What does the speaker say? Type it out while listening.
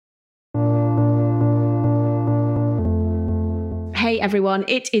Hey everyone,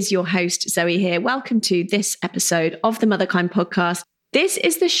 it is your host Zoe here. Welcome to this episode of the Motherkind podcast. This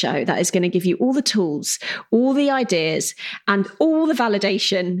is the show that is going to give you all the tools, all the ideas, and all the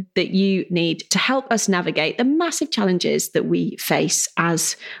validation that you need to help us navigate the massive challenges that we face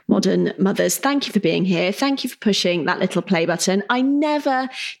as modern mothers. Thank you for being here. Thank you for pushing that little play button. I never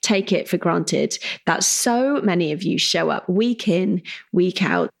take it for granted that so many of you show up week in, week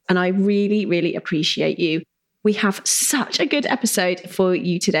out, and I really, really appreciate you. We have such a good episode for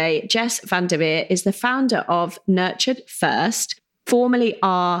you today. Jess van der Veer is the founder of Nurtured First, formerly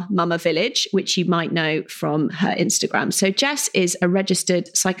Our Mama Village, which you might know from her Instagram. So Jess is a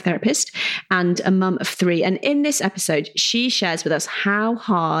registered psychotherapist and a mum of 3. And in this episode, she shares with us how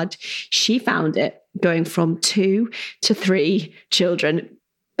hard she found it going from 2 to 3 children.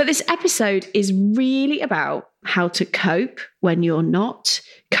 But this episode is really about how to cope when you're not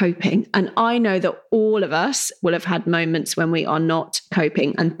coping. And I know that all of us will have had moments when we are not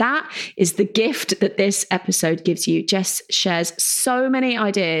coping. And that is the gift that this episode gives you. Jess shares so many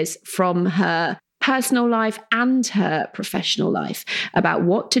ideas from her personal life and her professional life about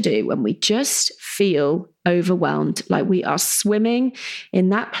what to do when we just feel overwhelmed, like we are swimming in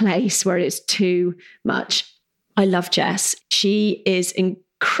that place where it's too much. I love Jess. She is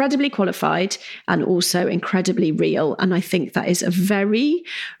incredibly qualified and also incredibly real. And I think that is a very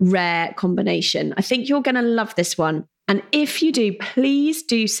rare combination. I think you're going to love this one. And if you do, please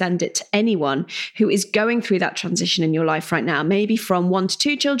do send it to anyone who is going through that transition in your life right now, maybe from 1 to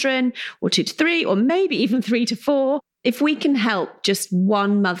 2 children or 2 to 3, or maybe even 3 to 4. If we can help just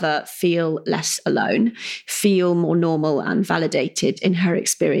one mother feel less alone, feel more normal and validated in her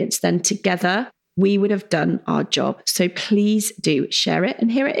experience, then together we would have done our job. So please do share it. And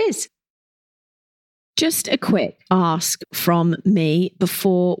here it is. Just a quick ask from me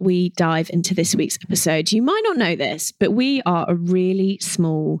before we dive into this week's episode. You might not know this, but we are a really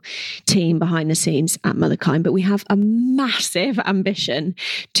small team behind the scenes at Motherkind, but we have a massive ambition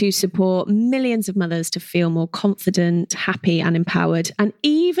to support millions of mothers to feel more confident, happy and empowered. And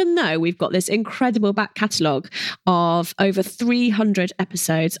even though we've got this incredible back catalogue of over 300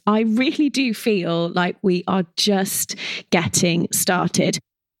 episodes, I really do feel like we are just getting started.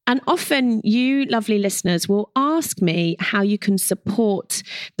 And often you lovely listeners will ask me how you can support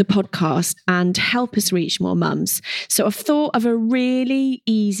the podcast and help us reach more mums. So I've thought of a really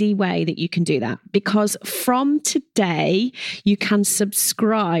easy way that you can do that, because from today, you can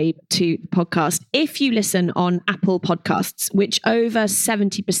subscribe to the podcast if you listen on Apple Podcasts, which over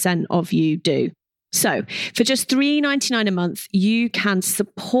 70% of you do. So for just $3.99 a month, you can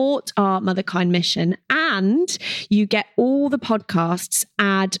support our Motherkind mission and you get all the podcasts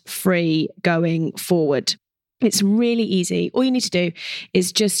ad-free going forward. It's really easy. All you need to do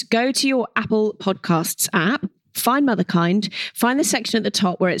is just go to your Apple Podcasts app, find Motherkind, find the section at the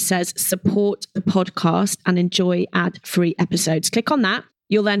top where it says support the podcast and enjoy ad-free episodes. Click on that.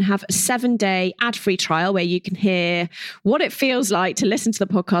 You'll then have a 7-day ad-free trial where you can hear what it feels like to listen to the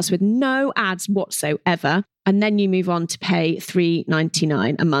podcast with no ads whatsoever. And then you move on to pay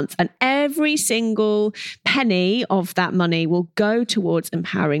 $3.99 a month. And every single penny of that money will go towards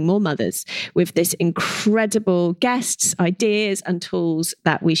empowering more mothers with this incredible guests, ideas, and tools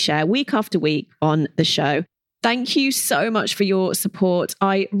that we share week after week on the show. Thank you so much for your support.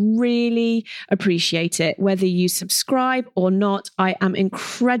 I really appreciate it. Whether you subscribe or not, I am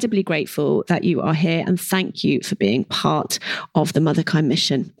incredibly grateful that you are here, and thank you for being part of the Motherkind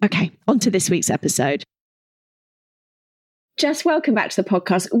mission. Okay, on to this week's episode. Jess, welcome back to the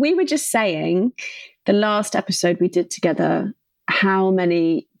podcast. We were just saying the last episode we did together, how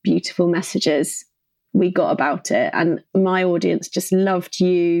many beautiful messages we got about it. And my audience just loved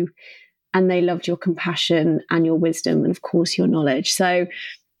you. And they loved your compassion and your wisdom and, of course, your knowledge. So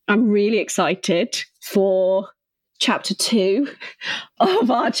I'm really excited for chapter 2 of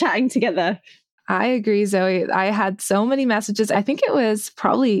our chatting together. I agree, Zoe. I had so many messages. I think it was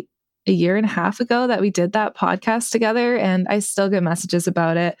probably a year and a half ago that we did that podcast together, and I still get messages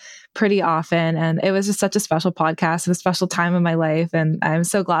about it pretty often. And it was just such a special podcast and a special time in my life. And I'm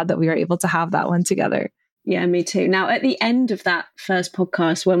so glad that we were able to have that one together. Yeah, me too. Now, at the end of that first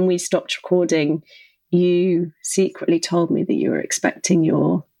podcast, when we stopped recording, you secretly told me that you were expecting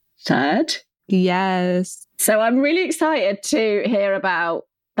your 3rd. Yes. So I'm really excited to hear about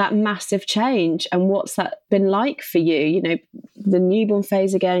that massive change and what's that been like for you? You know, the newborn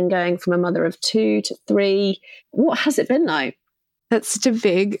phase again, going from a mother of 2 to 3. What has it been like? That's such a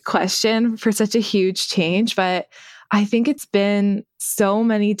big question for such a huge change, but I think it's been so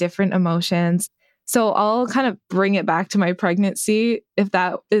many different emotions. So I'll kind of bring it back to my pregnancy, if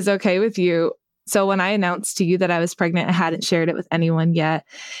that is okay with you. So when I announced to you that I was pregnant, I hadn't shared it with anyone yet.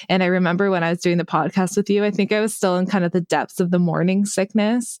 And I remember when I was doing the podcast with you, I think I was still in kind of the depths of the morning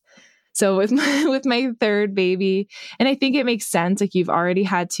sickness. So with my third baby, and I think it makes sense. Like, you've already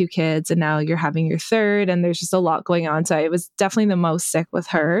had 2 kids and now you're having your third, and there's just a lot going on. So I was definitely the most sick with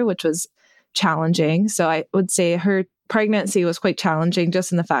her, which was challenging. So I would say her pregnancy was quite challenging,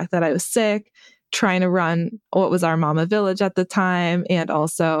 just in the fact that I was sick, trying to run what was our mama village at the time, and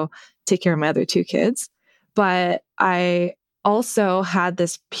also take care of my other 2 kids. But I also had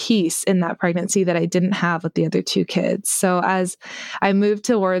this peace in that pregnancy that I didn't have with the other 2 kids. So as I moved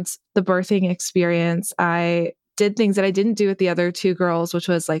towards the birthing experience, I did things that I didn't do with the other 2 girls, which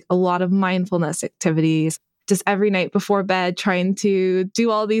was like a lot of mindfulness activities, just every night before bed, trying to do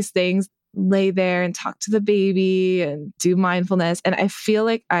all these things, lay there and talk to the baby and do mindfulness. And I feel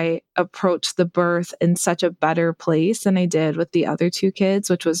like I approached the birth in such a better place than I did with the other 2 kids,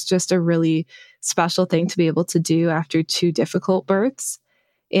 which was just a really special thing to be able to do after 2 difficult births.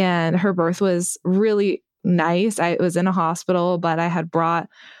 And her birth was really nice. I was in a hospital, but I had brought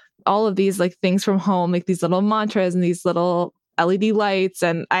all of these like things from home, like these little mantras and these little LED lights.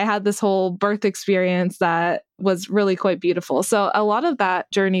 And I had this whole birth experience that was really quite beautiful. So a lot of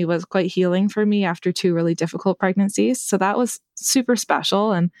that journey was quite healing for me after 2 really difficult pregnancies. So that was super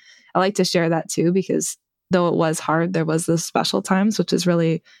special. And I like to share that too, because though it was hard, there was those special times, which is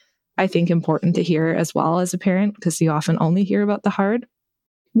really, I think, important to hear as well as a parent, because you often only hear about the hard.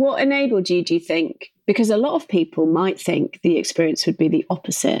 What enabled you, do you think? Because a lot of people might think the experience would be the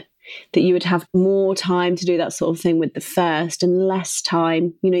opposite, that you would have more time to do that sort of thing with the first and less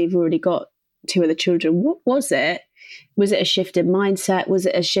time. You know, you've already got 2 other children. What was it? Was it a shift in mindset? Was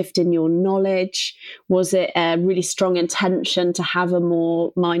it a shift in your knowledge? Was it a really strong intention to have a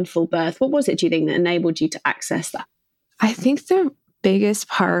more mindful birth? What was it, do you think, that enabled you to access that? I think the biggest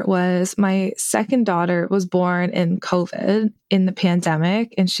part was my second daughter was born in COVID, in the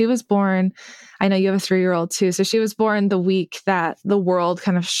pandemic. And she was born, I know you have a 3-year-old too. So she was born the week that the world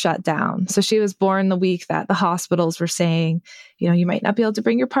kind of shut down. So she was born the week that the hospitals were saying, you know, you might not be able to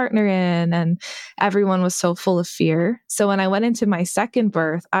bring your partner in. And everyone was so full of fear. So when I went into my second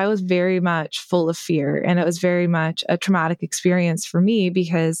birth, I was very much full of fear. And it was very much a traumatic experience for me,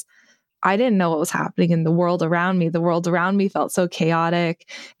 because I didn't know what was happening in the world around me. The world around me felt so chaotic.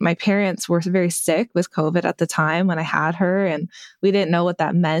 My parents were very sick with COVID at the time when I had her, and we didn't know what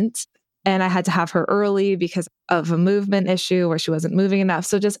that meant. And I had to have her early because of a movement issue where she wasn't moving enough.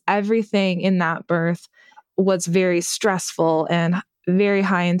 So just everything in that birth was very stressful and very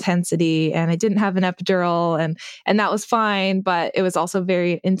high intensity. And I didn't have an epidural, and that was fine, but it was also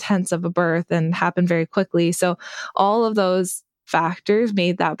very intense of a birth and happened very quickly. So all of those factors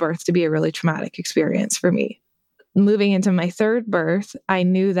made that birth to be a really traumatic experience for me. Moving into my third birth, I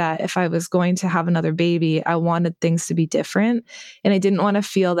knew that if I was going to have another baby, I wanted things to be different. And I didn't want to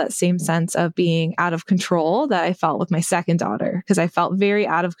feel that same sense of being out of control that I felt with my second daughter, because I felt very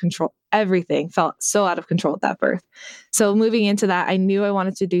out of control. Everything felt so out of control at that birth. So moving into that, I knew I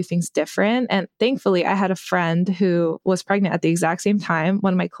wanted to do things different. And thankfully, I had a friend who was pregnant at the exact same time.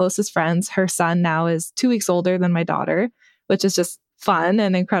 One of my closest friends, her son now is 2 weeks older than my daughter, which is just fun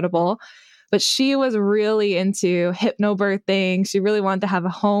and incredible. But she was really into hypnobirthing. She really wanted to have a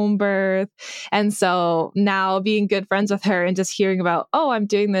home birth. And so now being good friends with her and just hearing about, oh, I'm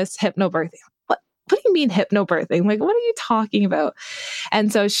doing this hypnobirthing. What do you mean hypnobirthing? Like, what are you talking about?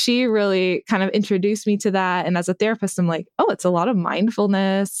 And so she really kind of introduced me to that. And as a therapist, I'm like, oh, it's a lot of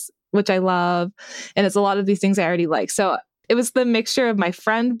mindfulness, which I love. And it's a lot of these things I already like. So it was the mixture of my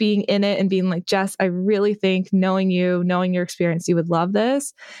friend being in it and being like, Jess, I really think knowing you, knowing your experience, you would love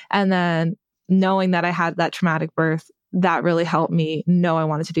this. And then knowing that I had that traumatic birth, that really helped me know I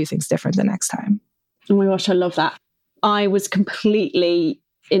wanted to do things different the next time. Oh my gosh, I love that. I was completely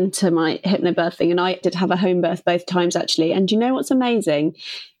into my hypnobirthing, and I did have a home birth both times actually. And you know what's amazing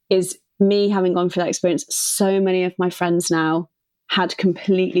is me having gone through that experience. So many of my friends now had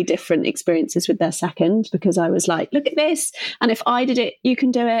completely different experiences with their second, because I was like, look at this. And if I did it, you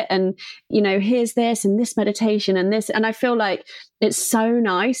can do it. And, you know, here's this and this meditation and this. And I feel like it's so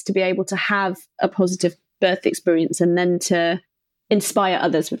nice to be able to have a positive birth experience and then to inspire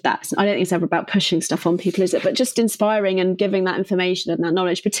others with that. I don't think it's ever about pushing stuff on people, is it? But just inspiring and giving that information and that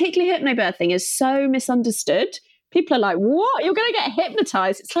knowledge. Particularly hypnobirthing is so misunderstood. People are like, what? You're going to get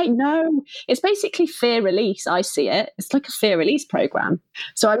hypnotized. It's like, no, it's basically fear release. I see it. It's like a fear release program.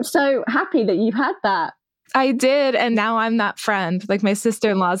 So I'm so happy that you had that. I did. And now I'm that friend. Like, my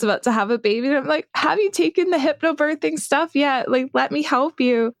sister-in-law is about to have a baby. And I'm like, have you taken the hypnobirthing stuff yet? Like, let me help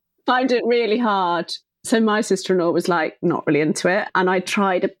you. Find it really hard. So my sister-in-law was like not really into it. And I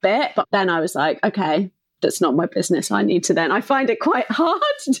tried a bit, but then I was like, okay, that's not my business. I find it quite hard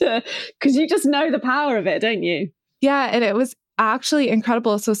because you just know the power of it, don't you? Yeah. And it was actually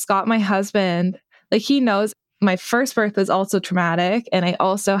incredible. So Scott, my husband, like he knows my first birth was also traumatic. And I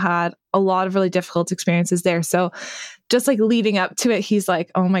also had a lot of really difficult experiences there. So just like leading up to it, he's like,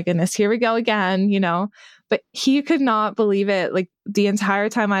 oh my goodness, here we go again, but he could not believe it. Like the entire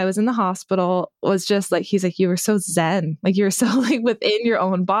time I was in the hospital was just like, he's like, you were so zen, like you were so like within your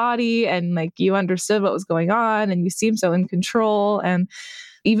own body and like you understood what was going on and you seemed so in control. And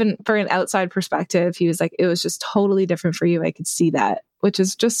even for an outside perspective, he was like, it was just totally different for you. I could see that, which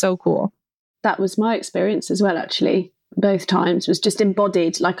is just so cool. That was my experience as well, actually. Both times was just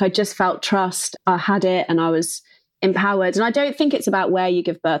embodied. Like I just felt trust. I had it and I was empowered. And I don't think it's about where you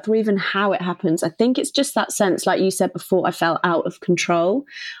give birth or even how it happens. I think it's just that sense, like you said before, I felt out of control.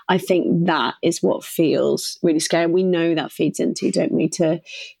 I think that is what feels really scary. We know that feeds into, don't we, to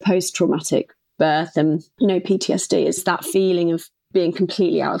post-traumatic birth and, PTSD is that feeling of being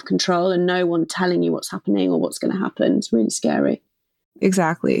completely out of control and no one telling you what's happening or what's going to happen. It's really scary.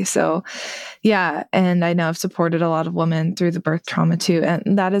 Exactly. So, yeah. And I know I've supported a lot of women through the birth trauma too.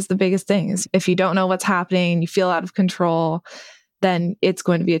 And that is the biggest thing is if you don't know what's happening, you feel out of control, then it's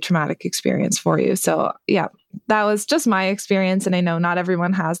going to be a traumatic experience for you. So yeah, that was just my experience. And I know not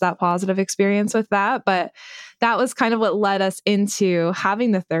everyone has that positive experience with that, but that was kind of what led us into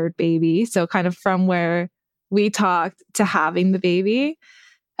having the third baby. So kind of from where we talked to having the baby.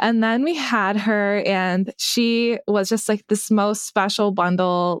 And then we had her and she was just like this most special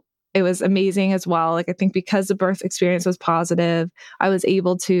bundle. It was amazing as well. Like I think because the birth experience was positive, I was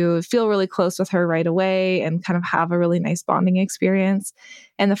able to feel really close with her right away and kind of have a really nice bonding experience.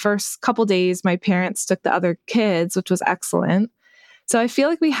 And the first couple days, my parents took the other kids, which was excellent. So I feel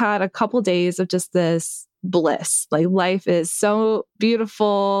like we had a couple days of just this bliss. Like life is so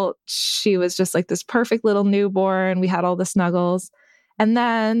beautiful. She was just like this perfect little newborn. We had all the snuggles. And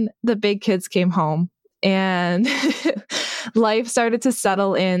then the big kids came home and life started to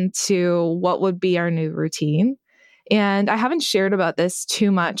settle into what would be our new routine. And I haven't shared about this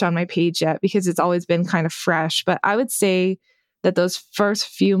too much on my page yet because it's always been kind of fresh. But I would say that those first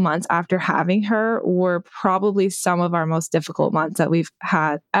few months after having her were probably some of our most difficult months that we've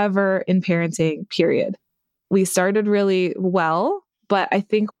had ever in parenting, period. We started really well, but I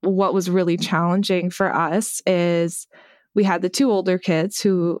think what was really challenging for us is we had the two older kids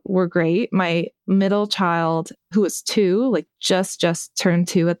who were great. My middle child, who was 2, like just turned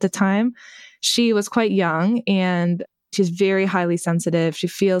 2 at the time, she was quite young and she's very highly sensitive. She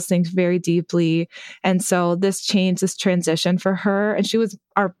feels things very deeply. And so this transition for her, and she was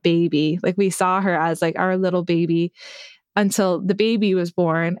our baby. Like we saw her as like our little baby until the baby was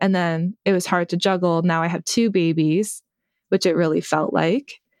born. And then it was hard to juggle. Now I have 2 babies, which it really felt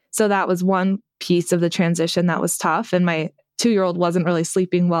like. So that was one piece of the transition that was tough. And my 2-year-old wasn't really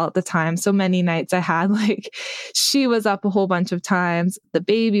sleeping well at the time. So many nights I had like, she was up a whole bunch of times. The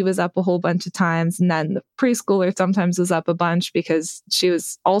baby was up a whole bunch of times. And then the preschooler sometimes was up a bunch because she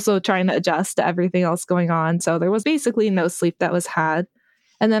was also trying to adjust to everything else going on. So there was basically no sleep that was had.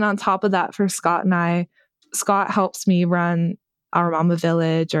 And then on top of that, for Scott and I, Scott helps me run our Mama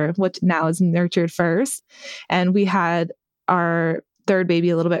Village, or what now is Nurtured First. And we had our third baby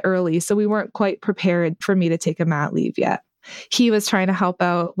a little bit early. So we weren't quite prepared for me to take a mat leave yet. He was trying to help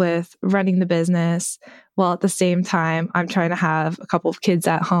out with running the business, while at the same time, I'm trying to have a couple of kids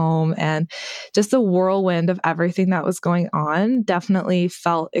at home. And just the whirlwind of everything that was going on definitely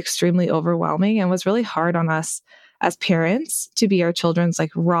felt extremely overwhelming and was really hard on us as parents to be our children's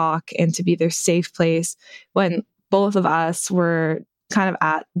like rock and to be their safe place when both of us were kind of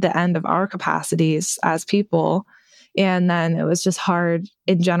at the end of our capacities as people. And then it was just hard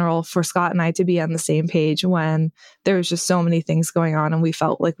in general for Scott and I to be on the same page when there was just so many things going on and we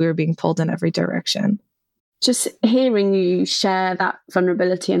felt like we were being pulled in every direction. Just hearing you share that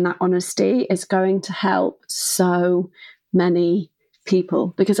vulnerability and that honesty is going to help so many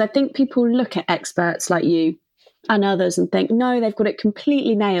people, because I think people look at experts like you and others and think, no, they've got it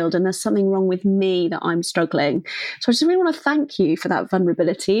completely nailed and there's something wrong with me that I'm struggling. So I just really want to thank you for that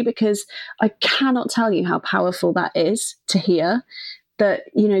vulnerability, because I cannot tell you how powerful that is to hear that,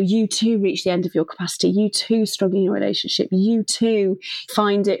 you too reach the end of your capacity, you too struggle in your relationship, you too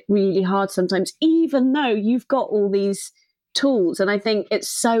find it really hard sometimes, even though you've got all these tools. And I think it's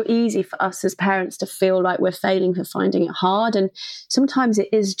so easy for us as parents to feel like we're failing for finding it hard. And sometimes it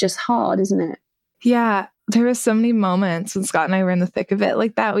is just hard, isn't it? Yeah. There were so many moments when Scott and I were in the thick of it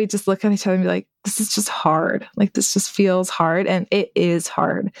like that. We just look at each other and be like, this is just hard. Like, this just feels hard. And it is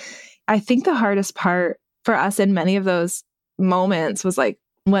hard. I think the hardest part for us in many of those moments was like,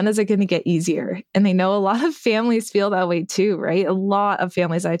 when is it going to get easier? And I know a lot of families feel that way too, right? A lot of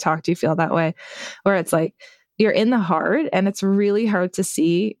families I talk to feel that way, where it's like, you're in the hard and it's really hard to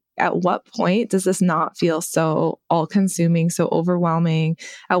see at what point does this not feel so all-consuming, so overwhelming?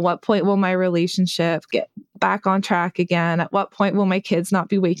 At what point will my relationship get back on track again? At what point will my kids not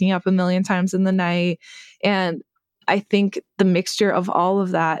be waking up a million times in the night? And I think the mixture of all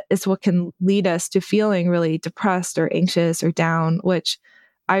of that is what can lead us to feeling really depressed or anxious or down, which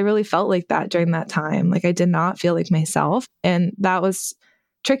I really felt like that during that time. Like I did not feel like myself. And that was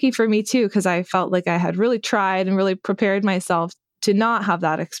tricky for me too, because I felt like I had really tried and really prepared myself to not have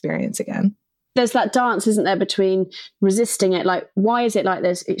that experience again. There's that dance, isn't there, between resisting it, like, why is it like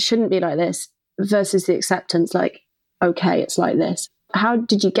this? It shouldn't be like this, versus the acceptance, like, okay, it's like this. How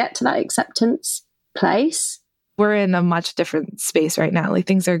did you get to that acceptance place? We're in a much different space right now. Like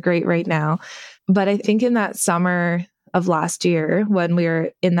things are great right now. But I think in that summer of last year, when we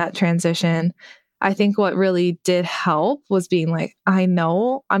were in that transition, I think what really did help was being like, I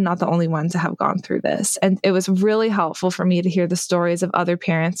know I'm not the only one to have gone through this. And it was really helpful for me to hear the stories of other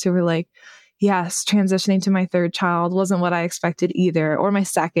parents who were like, yes, transitioning to my third child wasn't what I expected either, or my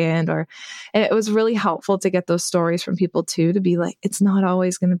second, and it was really helpful to get those stories from people too, to be like, it's not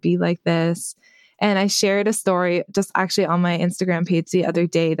always going to be like this. And I shared a story just actually on my Instagram page the other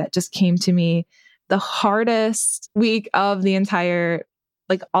day that just came to me. The hardest week of the entire,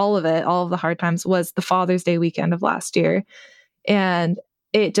 like all of it, all of the hard times, was the Father's Day weekend of last year. And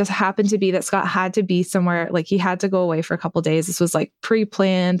it just happened to be that Scott had to be somewhere, like he had to go away for a couple of days. This was like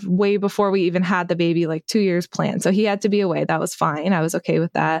pre-planned way before we even had the baby, like 2 years planned. So he had to be away. That was fine. I was okay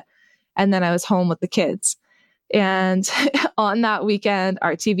with that. And then I was home with the kids. And on that weekend,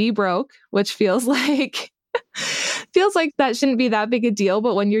 our TV broke, which feels like that shouldn't be that big a deal.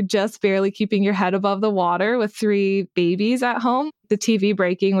 But when you're just barely keeping your head above the water with 3 babies at home, the TV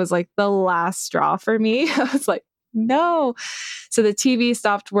breaking was like the last straw for me. I was like, no. So the TV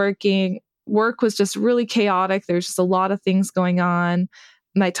stopped working. Work was just really chaotic. There's just a lot of things going on.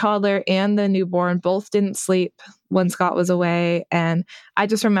 My toddler and the newborn both didn't sleep when Scott was away. And I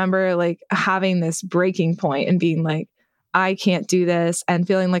just remember like having this breaking point and being like, I can't do this, and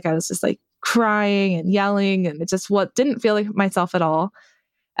feeling like I was just like crying and yelling, and it just didn't feel like myself at all.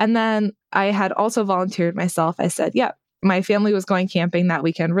 And then I had also volunteered myself. I said, yeah, my family was going camping that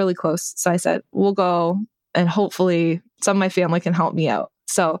weekend, really close. So I said, we'll go and hopefully some of my family can help me out.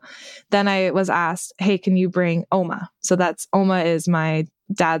 So then I was asked, hey, can you bring Oma? So Oma is my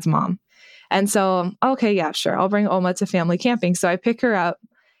dad's mom. And so, okay, yeah, sure. I'll bring Oma to family camping. So I pick her up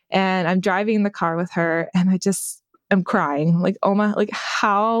and I'm driving in the car with her, and I'm crying like, Oma, like,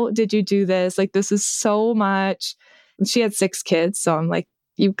 how did you do this? Like, this is so much. And she had 6 kids. So I'm like,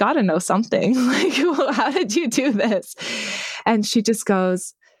 you've got to know something. Like, how did you do this? And she just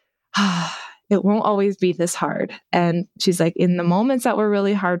goes, it won't always be this hard. And she's like, in the moments that were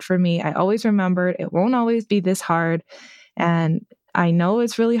really hard for me, I always remembered it won't always be this hard. And I know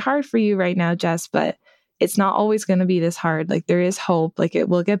it's really hard for you right now, Jess, but it's not always going to be this hard. Like, there is hope. Like, it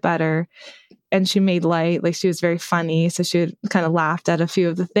will get better. And she made light, like she was very funny. So she would kind of laughed at a few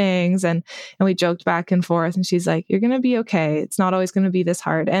of the things, and we joked back and forth, and she's like, you're going to be okay. It's not always going to be this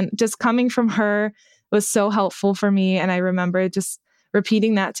hard. And just coming from her was so helpful for me. And I remember just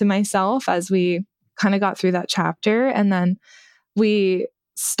repeating that to myself as we kind of got through that chapter. And then we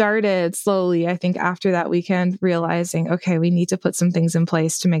started slowly, I think after that weekend, realizing, okay, we need to put some things in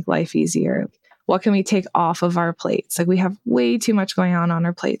place to make life easier. What can we take off of our plates? Like, we have way too much going on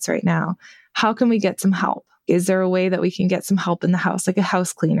our plates right now. How can we get some help? Is there a way that we can get some help in the house, like a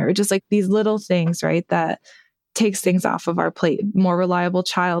house cleaner, just like these little things, right? That takes things off of our plate. More reliable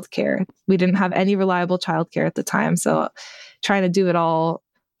childcare. We didn't have any reliable childcare at the time. So trying to do it all,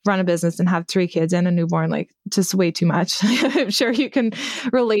 run a business and have 3 kids and a newborn, like, just way too much. I'm sure you can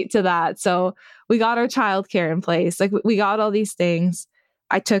relate to that. So we got our childcare in place. Like, we got all these things.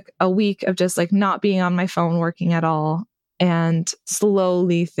 I took a week of just like not being on my phone working at all. And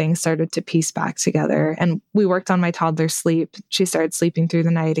slowly things started to piece back together. And we worked on my toddler's sleep. She started sleeping through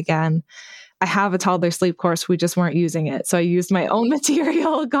the night again. I have a toddler sleep course. We just weren't using it. So I used my own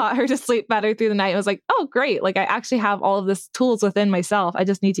material, got her to sleep better through the night. I was like, oh, great. Like, I actually have all of this tools within myself. I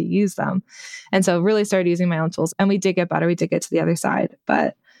just need to use them. And so really started using my own tools. And we did get better. We did get to the other side.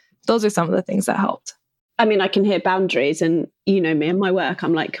 But those are some of the things that helped. I mean, I can hear boundaries, and you know me and my work,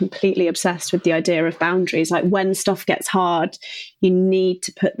 I'm like completely obsessed with the idea of boundaries. Like, when stuff gets hard, you need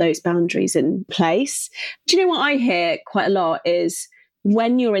to put those boundaries in place. Do you know what I hear quite a lot is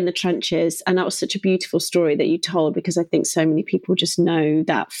when you're in the trenches, and that was such a beautiful story that you told, because I think so many people just know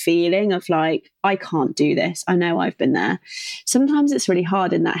that feeling of like, I can't do this. I know I've been there. Sometimes it's really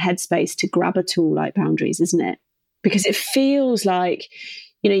hard in that headspace to grab a tool like boundaries, isn't it? Because it feels like,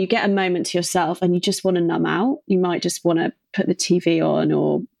 you get a moment to yourself and you just want to numb out. You might just want to put the TV on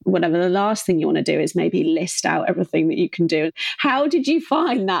or whatever. The last thing you want to do is maybe list out everything that you can do. How did you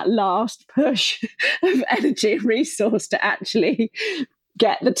find that last push of energy and resource to actually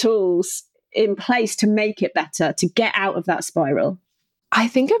get the tools in place to make it better, to get out of that spiral? I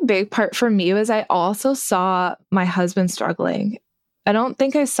think a big part for me was I also saw my husband struggling. I don't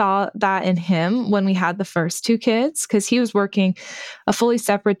think I saw that in him when we had the first two kids, because he was working a fully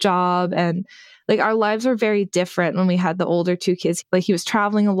separate job, and like our lives were very different when we had the older two kids. Like he was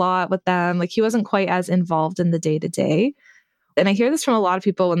traveling a lot with them. Like he wasn't quite as involved in the day to day. And I hear this from a lot of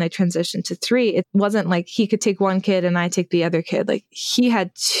people when they transition to 3. It wasn't like he could take one kid and I take the other kid. Like he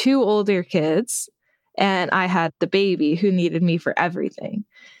had 2 older kids and I had the baby who needed me for everything.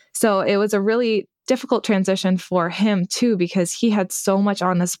 So it was a really difficult transition for him too, because he had so much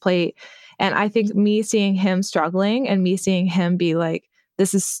on his plate. And I think me seeing him struggling and me seeing him be like,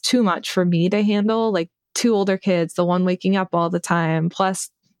 this is too much for me to handle, like 2 older kids, the one waking up all the time, plus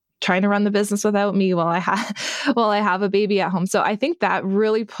trying to run the business without me while I have a baby at home. So I think that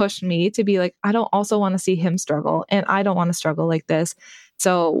really pushed me to be like, I don't also want to see him struggle, and I don't want to struggle like this.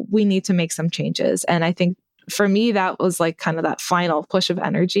 So we need to make some changes. And I think for me, that was like kind of that final push of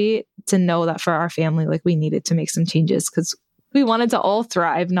energy to know that for our family, like we needed to make some changes because we wanted to all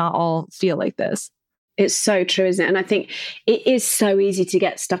thrive, not all feel like this. It's so true, isn't it? And I think it is so easy to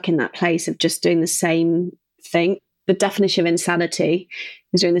get stuck in that place of just doing the same thing. The definition of insanity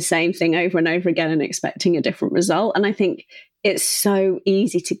is doing the same thing over and over again and expecting a different result. And I think it's so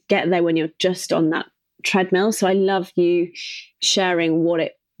easy to get there when you're just on that treadmill. So I love you sharing what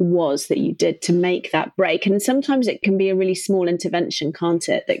it was that you did to make that break. And sometimes it can be a really small intervention, can't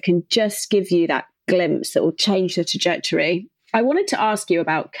it? That can just give you that glimpse that will change the trajectory. I wanted to ask you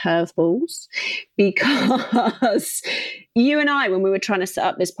about curveballs, because you and I, when we were trying to set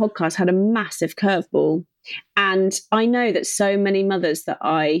up this podcast, had a massive curveball. And I know that so many mothers that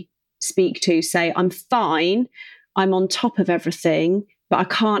I speak to say, I'm fine, I'm on top of everything, but I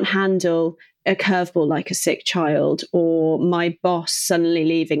can't handle a curveball like a sick child, or my boss suddenly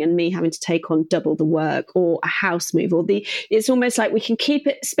leaving and me having to take on double the work, or a house move, or it's almost like we can keep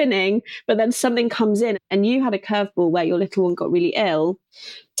it spinning, but then something comes in. And you had a curveball where your little one got really ill.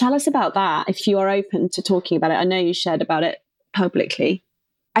 Tell us about that, if you are open to talking about it. I know you shared about it publicly.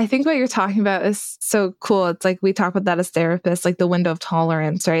 I think what you're talking about is so cool. It's like we talk about that as therapists, like the window of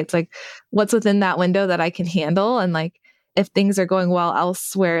tolerance, right? It's like what's within that window that I can handle. And like, if things are going well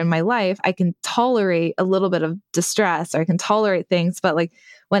elsewhere in my life, I can tolerate a little bit of distress, or I can tolerate things. But like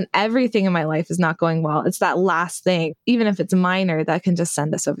when everything in my life is not going well, it's that last thing, even if it's minor, that can just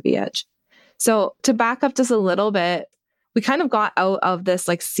send us over the edge. So to back up just a little bit, we kind of got out of this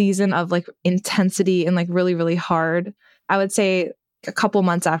like season of like intensity and like really, really hard. I would say a couple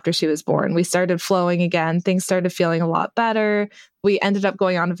months after she was born, we started flowing again. Things started feeling a lot better. We ended up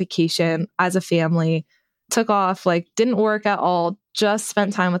going on a vacation as a family. Took off, like didn't work at all, just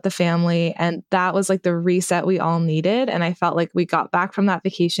spent time with the family. And that was like the reset we all needed. And I felt like we got back from that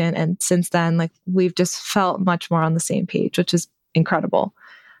vacation. And since then, like we've just felt much more on the same page, which is incredible.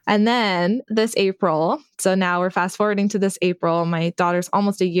 And then this April, so now we're fast forwarding to this April, my daughter's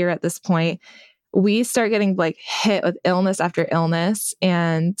almost a year at this point. We start getting like hit with illness after illness.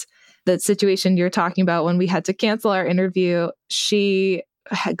 And the situation you're talking about when we had to cancel our interview, she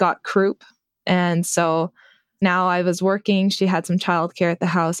had got croup. And so now I was working, she had some childcare at the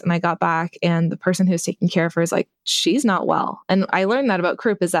house, and I got back and the person who's taking care of her is like, she's not well. And I learned that about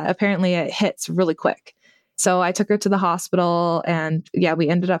croup is that apparently it hits really quick. So I took her to the hospital, and yeah, we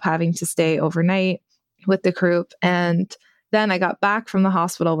ended up having to stay overnight with the croup. And then I got back from the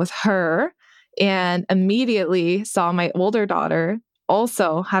hospital with her and immediately saw my older daughter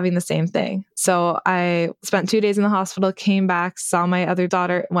also having the same thing. So I spent 2 days in the hospital, came back, saw my other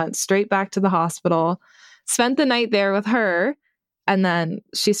daughter, went straight back to the hospital, spent the night there with her, and then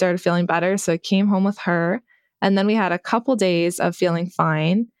she started feeling better. So I came home with her. And then we had a couple days of feeling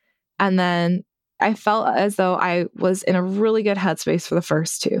fine. And then I felt as though I was in a really good headspace for the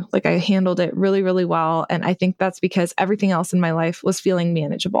first 2. Like I handled it really, really well. And I think that's because everything else in my life was feeling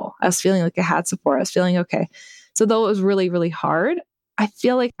manageable. I was feeling like I had support. I was feeling okay. So though it was really, really hard, I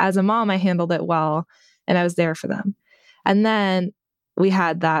feel like as a mom, I handled it well and I was there for them. And then we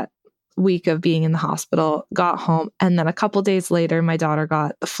had that week of being in the hospital, got home. And then a couple days later, my daughter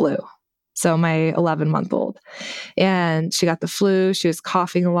got the flu. So my 11-month-old. and she got the flu. She was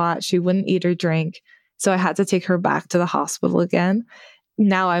coughing a lot. She wouldn't eat or drink. So I had to take her back to the hospital again.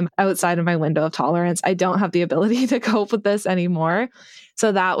 Now I'm outside of my window of tolerance. I don't have the ability to cope with this anymore.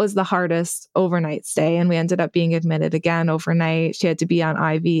 So that was the hardest overnight stay. And we ended up being admitted again overnight. She had to be on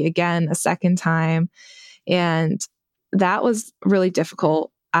IV again a second time. And that was really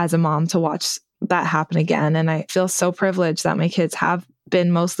difficult as a mom to watch that happen again. And I feel so privileged that my kids have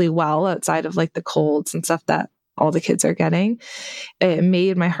been mostly well outside of like the colds and stuff that all the kids are getting. It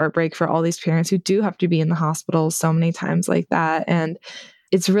made my heart break for all these parents who do have to be in the hospital so many times like that. And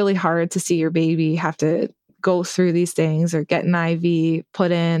it's really hard to see your baby have to go through these things or get an IV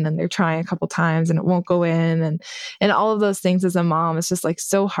put in and they're trying a couple times and it won't go in. And all of those things as a mom, it's just like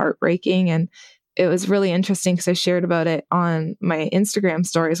so heartbreaking. And it was really interesting because I shared about it on my Instagram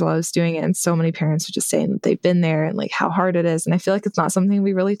stories while I was doing it. And so many parents were just saying that they've been there and like how hard it is. And I feel like it's not something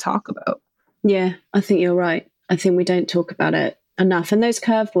we really talk about. Yeah, I think you're right. I think we don't talk about it enough. And those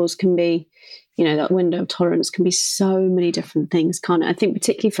curveballs can be, that window of tolerance can be so many different things, can't it? I think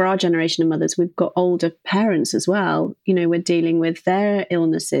particularly for our generation of mothers, we've got older parents as well. We're dealing with their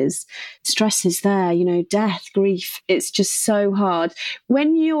illnesses, stresses there, death, grief. It's just so hard.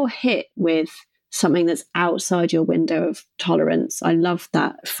 When you're hit with something that's outside your window of tolerance, I love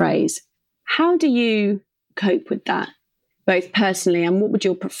that phrase. How do you cope with that, both personally and what would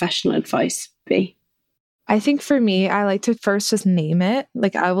your professional advice be? I think for me, I like to first just name it.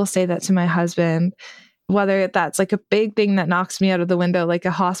 Like I will say that to my husband, whether that's like a big thing that knocks me out of the window, like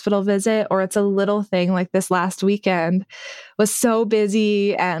a hospital visit, or it's a little thing like this last weekend was so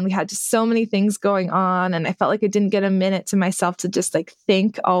busy and we had just so many things going on. And I felt like I didn't get a minute to myself to just like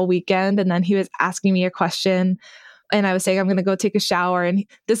think all weekend. And then he was asking me a question and I was saying, I'm going to go take a shower. And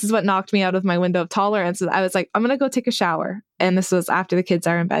this is what knocked me out of my window of tolerance. I was like, I'm going to go take a shower. And this was after the kids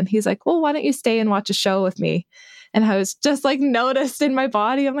are in bed. He's like, well, why don't you stay and watch a show with me? And I was just like noticed in my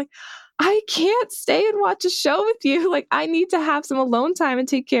body. I'm like, I can't stay and watch a show with you. Like I need to have some alone time and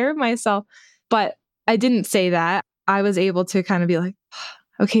take care of myself. But I didn't say that. I was able to kind of be like,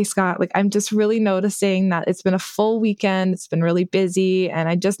 okay, Scott, like I'm just really noticing that it's been a full weekend. It's been really busy. And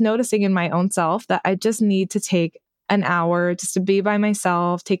I'm just noticing in my own self that I just need to take an hour just to be by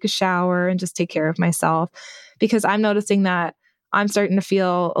myself, take a shower and just take care of myself because I'm noticing that I'm starting to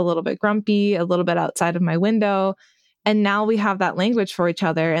feel a little bit grumpy, a little bit outside of my window. And now we have that language for each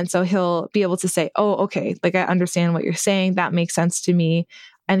other. And so he'll be able to say, oh, okay, like I understand what you're saying. That makes sense to me.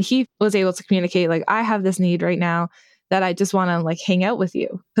 And he was able to communicate, like, I have this need right now that I just want to like hang out with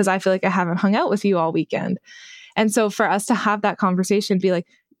you because I feel like I haven't hung out with you all weekend. And so for us to have that conversation, be like,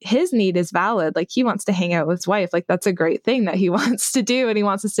 his need is valid. Like he wants to hang out with his wife. Like that's a great thing that he wants to do. And he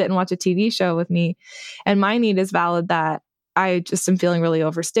wants to sit and watch a TV show with me. And my need is valid that I just am feeling really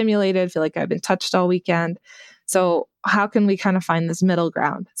overstimulated, feel like I've been touched all weekend. So how can we kind of find this middle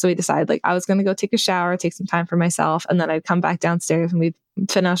ground? So we decided like I was going to go take a shower, take some time for myself. And then I'd come back downstairs and we'd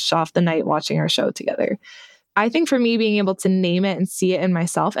finish off the night watching our show together. I think for me, being able to name it and see it in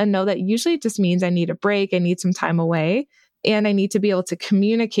myself and know that usually it just means I need a break. I need some time away. And I need to be able to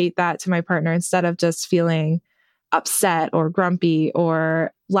communicate that to my partner instead of just feeling upset or grumpy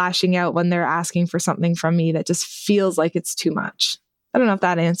or lashing out when they're asking for something from me that just feels like it's too much. I don't know if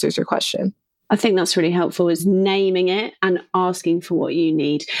that answers your question. I think that's really helpful is naming it and asking for what you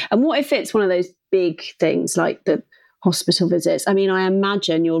need. And what if it's one of those big things like the hospital visits? I mean, I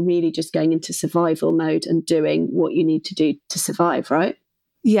imagine you're really just going into survival mode and doing what you need to do to survive, right?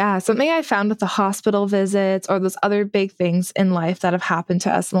 Yeah, something I found with the hospital visits or those other big things in life that have happened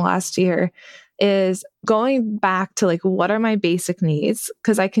to us in the last year is going back to like, what are my basic needs?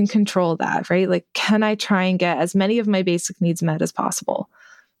 Because I can control that, right? Like, can I try and get as many of my basic needs met as possible?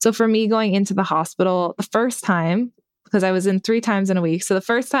 So for me, going into the hospital the first time, because I was in 3 times in a week. So the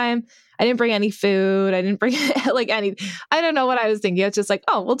first time I didn't bring any food. I didn't bring like any, I don't know what I was thinking. It's just like,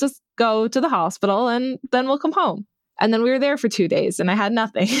 oh, we'll just go to the hospital and then we'll come home. And then we were there for 2 days and I had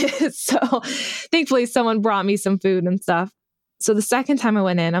nothing. So thankfully someone brought me some food and stuff. So the second time I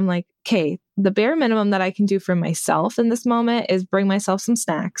went in, I'm like, okay, the bare minimum that I can do for myself in this moment is bring myself some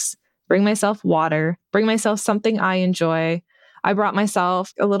snacks, bring myself water, bring myself something I enjoy. I brought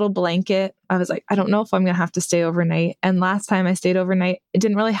myself a little blanket. I was like, I don't know if I'm going to have to stay overnight. And last time I stayed overnight, I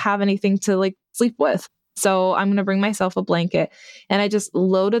didn't really have anything to like sleep with. So I'm going to bring myself a blanket. And I just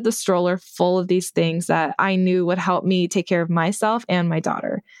loaded the stroller full of these things that I knew would help me take care of myself and my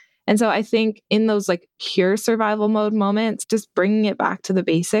daughter. And so I think in those like pure survival mode moments, just bringing it back to the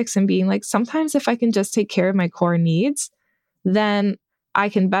basics and being like, sometimes if I can just take care of my core needs, then I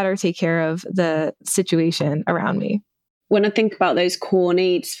can better take care of the situation around me. When I think about those core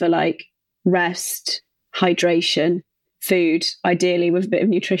needs for like rest, hydration, food, ideally with a bit of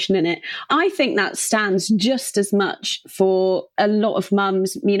nutrition in it. I think that stands just as much for a lot of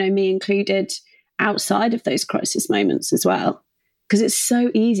mums, you know, me included, outside of those crisis moments as well. Because it's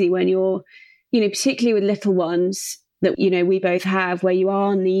so easy when you're, you know, particularly with little ones that, you know, we both have, where you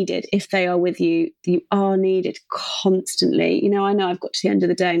are needed. If they are with you, you are needed constantly. You know I've got to the end of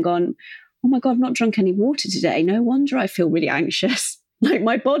the day and gone, oh my God, I've not drunk any water today. No wonder I feel really anxious. Like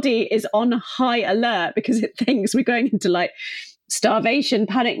my body is on high alert because it thinks we're going into like starvation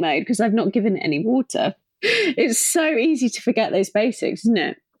panic mode because I've not given it any water. It's so easy to forget those basics, isn't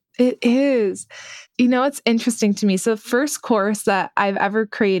it? It is. You know, it's interesting to me. So the first course that I've ever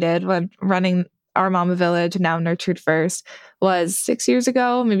created when running our Mama Village, now Nurtured First, was 6 years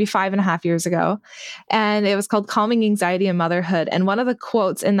ago, maybe 5.5 years ago. And it was called Calming Anxiety and Motherhood. And one of the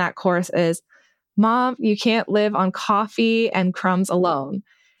quotes in that course is, Mom, you can't live on coffee and crumbs alone.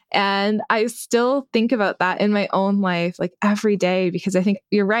 And I still think about that in my own life, like every day, because I think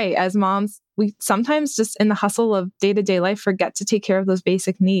you're right. As moms, we sometimes just in the hustle of day-to-day life forget to take care of those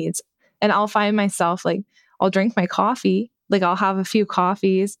basic needs. And I'll find myself like, I'll drink my coffee, like I'll have a few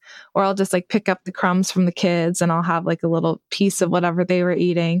coffees, or I'll just like pick up the crumbs from the kids and I'll have like a little piece of whatever they were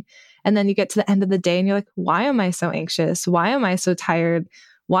eating. And then you get to the end of the day and you're like, why am I so anxious? Why am I so tired?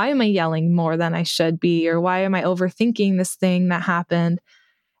 Why am I yelling more than I should be? Or why am I overthinking this thing that happened?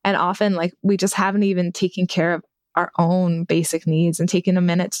 And often like we just haven't even taken care of our own basic needs and taken a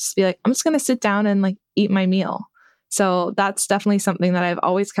minute to just be like, I'm just going to sit down and like eat my meal. So that's definitely something that I've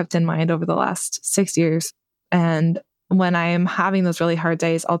always kept in mind over the last 6 years. And when I am having those really hard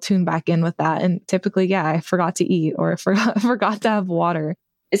days, I'll tune back in with that. And typically, yeah, I forgot to eat or forgot to have water.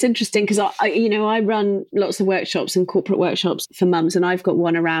 It's interesting because I run lots of workshops and corporate workshops for mums, and I've got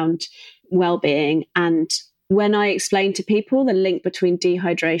one around well-being. And when I explain to people the link between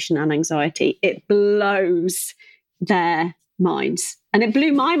dehydration and anxiety, it blows their minds. And it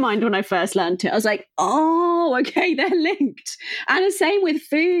blew my mind when I first learned it. I was like, oh, okay, they're linked. And the same with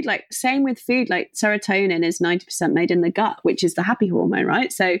food, like serotonin is 90% made in the gut, which is the happy hormone,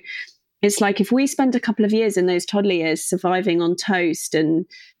 right? So it's like if we spend a couple of years in those toddler years surviving on toast and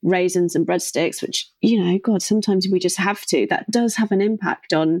raisins and breadsticks, which, you know, God, sometimes we just have to, that does have an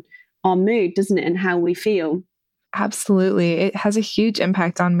impact on our mood, doesn't it? And how we feel. Absolutely. It has a huge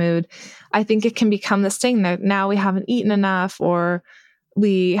impact on mood. I think it can become this thing that now we haven't eaten enough or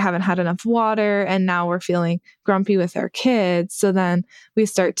we haven't had enough water and now we're feeling grumpy with our kids. So then we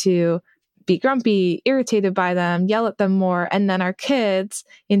start to be grumpy, irritated by them, yell at them more. And then our kids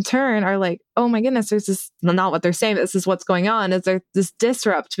in turn are like, oh my goodness, there's this, not what they're saying, this is what's going on. Is there this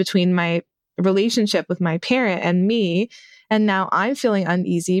disrupt between my relationship with my parent and me? And now I'm feeling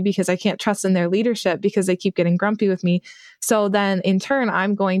uneasy because I can't trust in their leadership because they keep getting grumpy with me. So then in turn,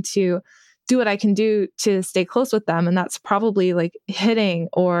 I'm going to do what I can do to stay close with them. And that's probably like hitting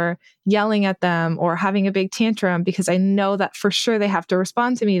or yelling at them or having a big tantrum because I know that for sure they have to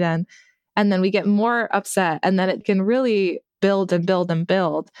respond to me then. And then we get more upset and then it can really build and build and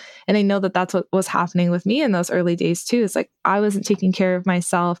build. And I know that that's what was happening with me in those early days too. It's like I wasn't taking care of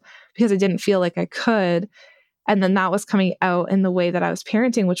myself because I didn't feel like I could. And then that was coming out in the way that I was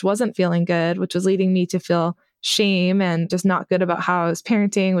parenting, which wasn't feeling good, which was leading me to feel shame and just not good about how I was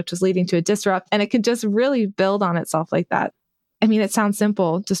parenting, which was leading to a disrupt. And it could just really build on itself like that. I mean, it sounds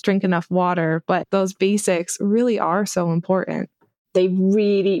simple, just drink enough water, but those basics really are so important. They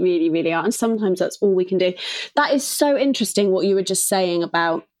really, really, really are. And sometimes that's all we can do. That is so interesting what you were just saying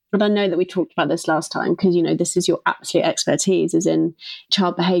about, and I know that we talked about this last time because, you know, this is your absolute expertise is in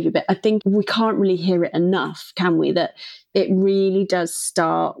child behavior. But I think we can't really hear it enough, can we? That it really does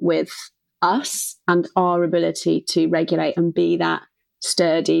start with us and our ability to regulate and be that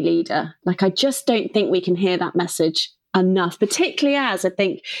sturdy leader. Like, I just don't think we can hear that message enough, particularly as I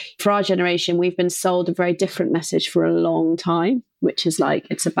think for our generation, we've been sold a very different message for a long time, which is like,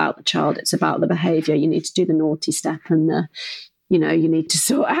 it's about the child, it's about the behavior. You need to do the naughty step and you need to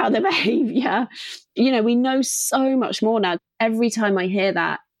sort out the behavior. You know, we know so much more now. Every time I hear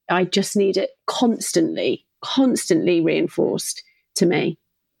that, I just need it constantly reinforced to me.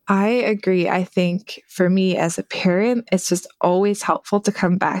 I agree. I think for me as a parent, it's just always helpful to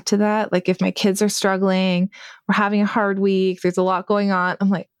come back to that. Like if my kids are struggling, we're having a hard week, there's a lot going on. I'm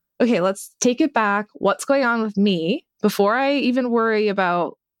like, okay, let's take it back. What's going on with me before I even worry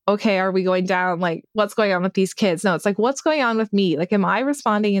about, okay, are we going down? Like what's going on with these kids? No, it's like, what's going on with me? Like, am I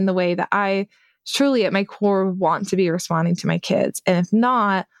responding in the way that I truly at my core want to be responding to my kids? And if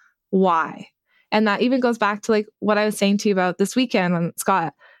not, why? And that even goes back to like what I was saying to you about this weekend when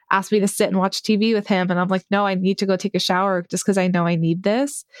Scott asked me to sit and watch TV with him. And I'm like, no, I need to go take a shower just because I know I need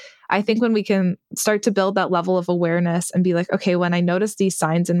this. I think when we can start to build that level of awareness and be like, okay, when I notice these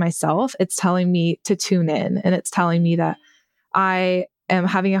signs in myself, it's telling me to tune in, and it's telling me that I am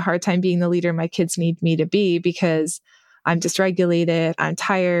having a hard time being the leader my kids need me to be because I'm dysregulated, I'm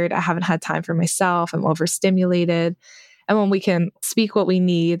tired, I haven't had time for myself, I'm overstimulated. And when we can speak what we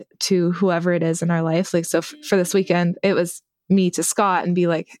need to whoever it is in our life, like, so for this weekend, it was me to Scott and be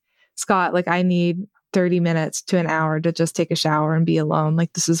like, Scott, like, I need 30 minutes to an hour to just take a shower and be alone.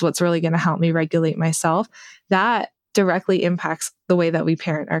 Like, this is what's really going to help me regulate myself. That directly impacts the way that we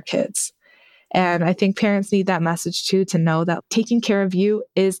parent our kids. And I think parents need that message too, to know that taking care of you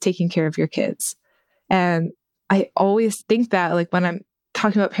is taking care of your kids. And I always think that, like, when I'm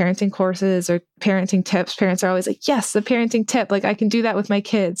talking about parenting courses or parenting tips, parents are always like, yes, the parenting tip, like, I can do that with my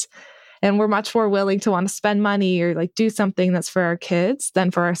kids. And we're much more willing to want to spend money or like do something that's for our kids than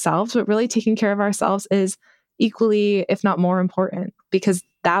for ourselves. But really taking care of ourselves is equally, if not more important, because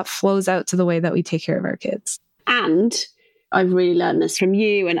that flows out to the way that we take care of our kids. And I've really learned this from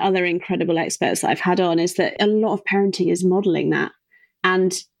you and other incredible experts that I've had on, is that a lot of parenting is modeling that.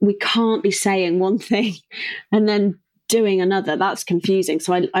 And we can't be saying one thing and then doing another. That's confusing.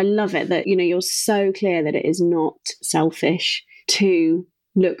 So I love it that, you're so clear that it is not selfish to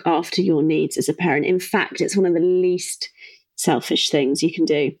look after your needs as a parent. In fact, it's one of the least selfish things you can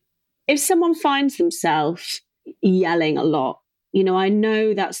do. If someone finds themselves yelling a lot, I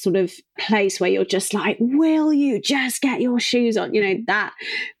know that sort of place where you're just like, will you just get your shoes on? That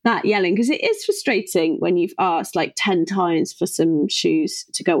yelling, because it is frustrating when you've asked like 10 times for some shoes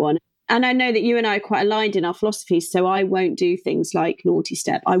to go on. And I know that you and I are quite aligned in our philosophies. So I won't do things like naughty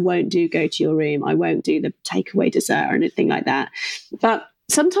step. I won't do go to your room. I won't do the takeaway dessert or anything like that. But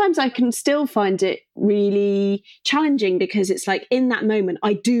sometimes I can still find it really challenging, because it's like in that moment,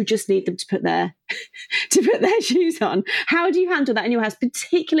 I do just need them to put their shoes on. How do you handle that in your house,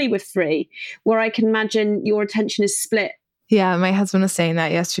 particularly with 3, where I can imagine your attention is split? Yeah, my husband was saying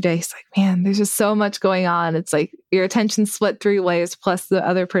that yesterday. He's like, man, there's just so much going on. It's like your attention's split 3 ways plus the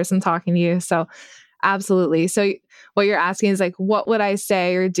other person talking to you. So absolutely. So what you're asking is like, what would I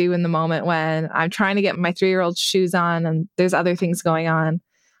say or do in the moment when I'm trying to get my 3-year-old shoes on and there's other things going on?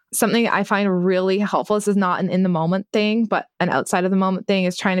 Something I find really helpful, this is not an in the moment thing, but an outside of the moment thing,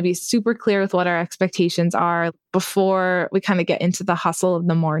 is trying to be super clear with what our expectations are before we kind of get into the hustle of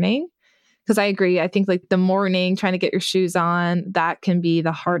the morning. Because I agree, I think like the morning, trying to get your shoes on, that can be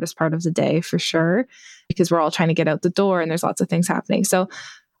the hardest part of the day for sure, because we're all trying to get out the door and there's lots of things happening. So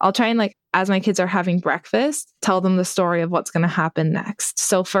I'll try and, like, as my kids are having breakfast, tell them the story of what's going to happen next.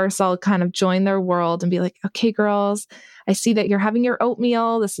 So first I'll kind of join their world and be like, okay, girls, I see that you're having your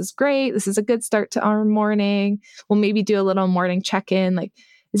oatmeal. This is great. This is a good start to our morning. We'll maybe do a little morning check-in. Like,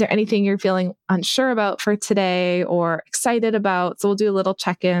 is there anything you're feeling unsure about for today or excited about? So we'll do a little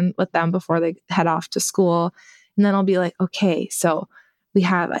check-in with them before they head off to school. And then I'll be like, okay, so we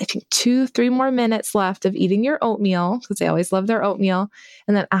have, I think, 2-3 more minutes left of eating your oatmeal, because they always love their oatmeal.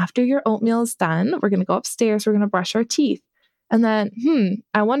 And then after your oatmeal is done, we're going to go upstairs. We're going to brush our teeth. And then,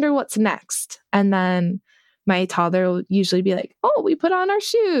 I wonder what's next. And then my toddler will usually be like, oh, we put on our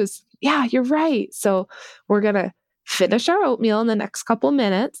shoes. Yeah, you're right. So we're going to finish our oatmeal in the next couple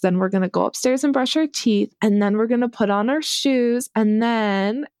minutes. Then we're going to go upstairs and brush our teeth. And then we're going to put on our shoes. And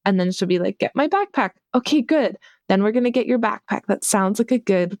then she'll be like, get my backpack. Okay, good. Then we're going to get your backpack. That sounds like a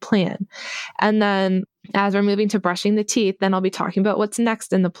good plan. And then as we're moving to brushing the teeth, then I'll be talking about what's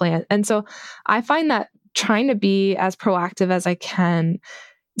next in the plan. And so I find that trying to be as proactive as I can,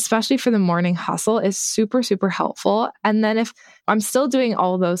 especially for the morning hustle, is super, super helpful. And then if I'm still doing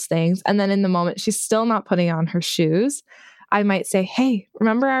all those things, and then in the moment she's still not putting on her shoes, I might say, hey,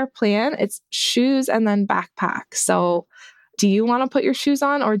 remember our plan? It's shoes and then backpack. So do you want to put your shoes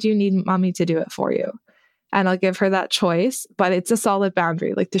on, or do you need mommy to do it for you? And I'll give her that choice, but it's a solid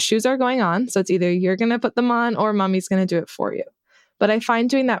boundary. Like, the shoes are going on. So it's either you're going to put them on or mommy's going to do it for you. But I find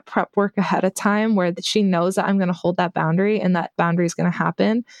doing that prep work ahead of time, where she knows that I'm going to hold that boundary and that boundary is going to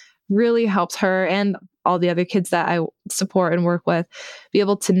happen, really helps her and all the other kids that I support and work with be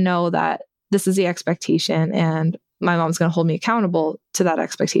able to know that this is the expectation and my mom's going to hold me accountable to that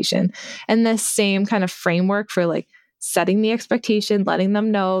expectation. And this same kind of framework for like setting the expectation, letting them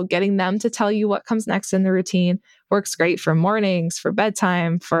know, getting them to tell you what comes next in the routine works great for mornings, for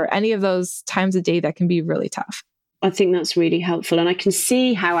bedtime, for any of those times of day that can be really tough. I think that's really helpful. And I can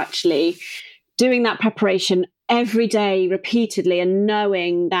see how actually doing that preparation every day repeatedly and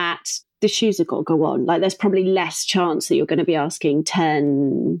knowing that the shoes have got to go on, like there's probably less chance that you're going to be asking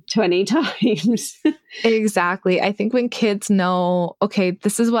 10, 20 times. Exactly. I think when kids know, okay,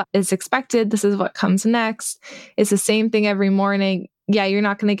 this is what is expected, this is what comes next, it's the same thing every morning, yeah, you're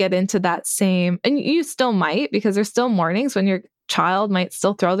not going to get into that same, and you still might, because there's still mornings when your child might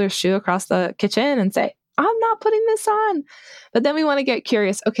still throw their shoe across the kitchen and say, I'm not putting this on. But then we want to get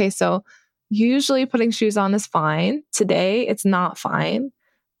curious. Okay, so usually putting shoes on is fine. Today, it's not fine.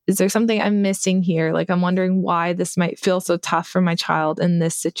 Is there something I'm missing here? Like, I'm wondering why this might feel so tough for my child in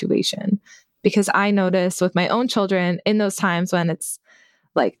this situation. Because I notice with my own children in those times when it's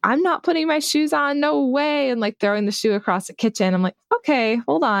like, I'm not putting my shoes on, no way, and like throwing the shoe across the kitchen. I'm like, okay,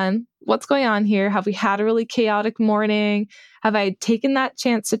 hold on. What's going on here? Have we had a really chaotic morning? Have I taken that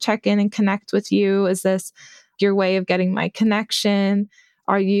chance to check in and connect with you? Is this your way of getting my connection?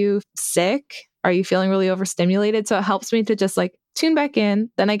 Are you sick? Are you feeling really overstimulated? So it helps me to just like tune back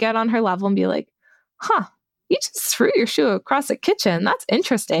in. Then I get on her level and be like, huh, you just threw your shoe across the kitchen. That's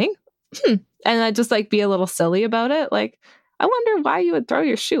interesting. And I just like be a little silly about it. Like, I wonder why you would throw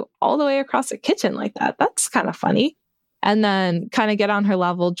your shoe all the way across the kitchen like that. That's kind of funny. And then kind of get on her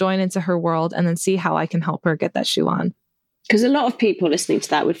level, join into her world, and then see how I can help her get that shoe on. Because a lot of people listening to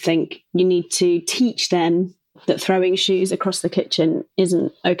that would think you need to teach them that throwing shoes across the kitchen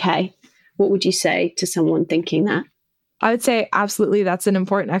isn't okay. What would you say to someone thinking that? I would say absolutely that's an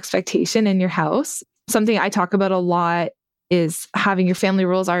important expectation in your house. Something I talk about a lot is having your family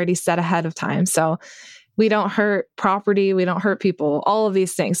rules already set ahead of time. So we don't hurt property, we don't hurt people, all of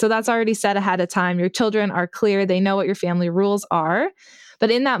these things. So that's already set ahead of time. Your children are clear. They know what your family rules are.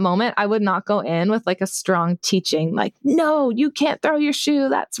 But in that moment, I would not go in with like a strong teaching, like, no, you can't throw your shoe.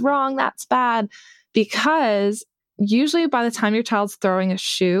 That's wrong. That's bad. Because usually by the time your child's throwing a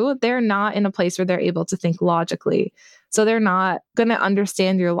shoe, they're not in a place where they're able to think logically. So they're not going to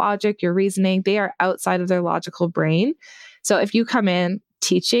understand your logic, your reasoning. They are outside of their logical brain. So if you come in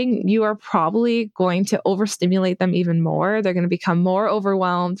teaching, you are probably going to overstimulate them even more. They're going to become more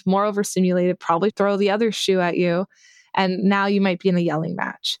overwhelmed, more overstimulated, probably throw the other shoe at you. And now you might be in a yelling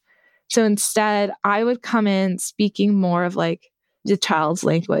match. So instead, I would come in speaking more of like the child's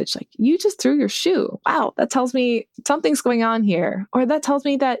language. Like, you just threw your shoe. Wow, that tells me something's going on here. Or that tells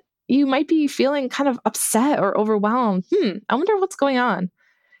me that you might be feeling kind of upset or overwhelmed. I wonder what's going on.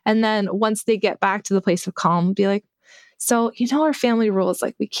 And then once they get back to the place of calm, be like, so, our family rules,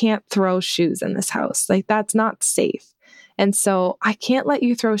 like, we can't throw shoes in this house. Like, that's not safe. And so I can't let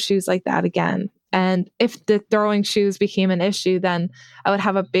you throw shoes like that again. And if the throwing shoes became an issue, then I would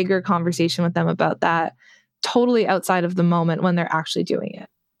have a bigger conversation with them about that, totally outside of the moment when they're actually doing it.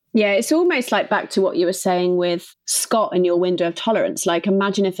 Yeah, it's almost like back to what you were saying with Scott and your window of tolerance. Like,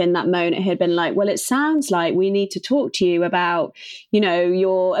 imagine if in that moment it had been like, well, it sounds like we need to talk to you about,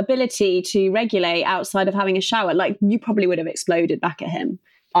 your ability to regulate outside of having a shower. Like, you probably would have exploded back at him.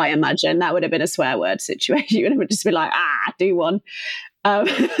 I imagine that would have been a swear word situation. You would have just been like, do one.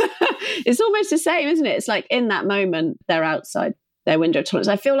 It's almost the same, isn't it? It's like in that moment, they're outside their window of tolerance.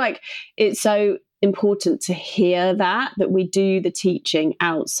 I feel like it's so important to hear that we do the teaching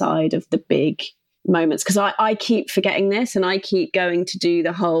outside of the big moments, because I keep forgetting this, and I keep going to do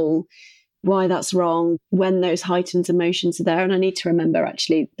the whole why that's wrong when those heightened emotions are there. And I need to remember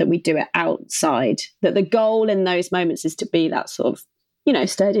actually that we do it outside, that the goal in those moments is to be that sort of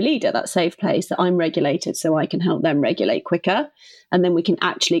sturdy leader, that safe place, that I'm regulated so I can help them regulate quicker, and then we can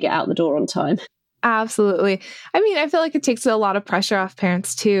actually get out the door on time. Absolutely. I mean, I feel like it takes a lot of pressure off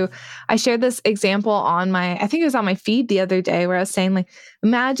parents too. I shared this example I think it was on my feed the other day, where I was saying, like,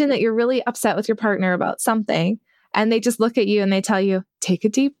 imagine that you're really upset with your partner about something, and they just look at you and they tell you, take a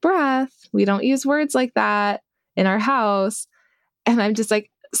deep breath. We don't use words like that in our house. And I'm just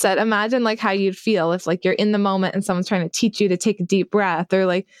like, imagine like how you'd feel if like you're in the moment and someone's trying to teach you to take a deep breath, or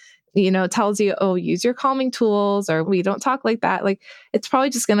like, tells you, oh, use your calming tools, or we don't talk like that. Like, it's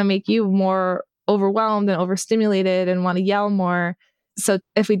probably just going to make you more overwhelmed and overstimulated and want to yell more. So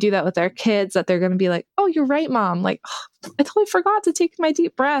if we do that with our kids, that they're going to be like, oh, you're right, mom. Like, oh, I totally forgot to take my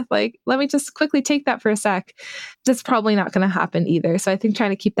deep breath. Like, let me just quickly take that for a sec. That's probably not going to happen either. So I think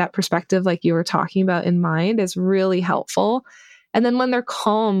trying to keep that perspective, like you were talking about, in mind is really helpful. And then when they're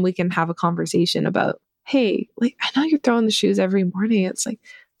calm, we can have a conversation about, hey, like, I know you're throwing the shoes every morning. It's like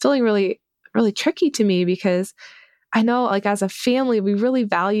feeling really, really tricky to me, because I know, like, as a family, we really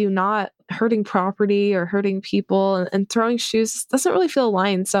value not hurting property or hurting people, and throwing shoes doesn't really feel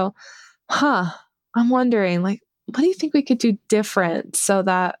aligned. So, I'm wondering, like, what do you think we could do different so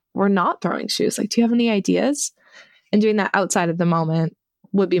that we're not throwing shoes? Like, do you have any ideas? And doing that outside of the moment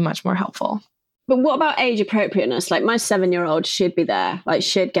would be much more helpful. But what about age appropriateness? Like my 7-year-old should be there, like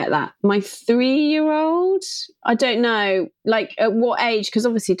should get that. My 3-year-old, I don't know, like at what age? Because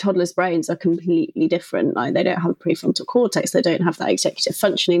obviously toddlers' brains are completely different. Like they don't have a prefrontal cortex, they don't have that executive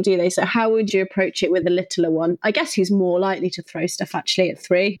functioning, do they? So how would you approach it with a littler one? I guess he's more likely to throw stuff actually at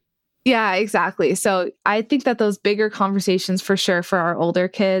 3. Yeah, exactly. So I think that those bigger conversations for sure for our older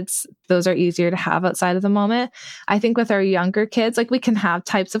kids, those are easier to have outside of the moment. I think with our younger kids, like we can have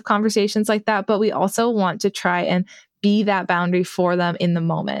types of conversations like that, but we also want to try and be that boundary for them in the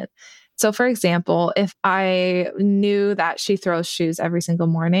moment. So for example, if I knew that she throws shoes every single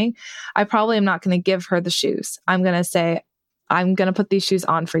morning, I probably am not going to give her the shoes. I'm going to say, I'm going to put these shoes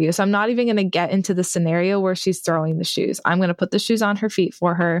on for you. So I'm not even going to get into the scenario where she's throwing the shoes. I'm going to put the shoes on her feet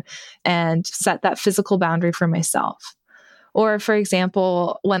for her and set that physical boundary for myself. Or for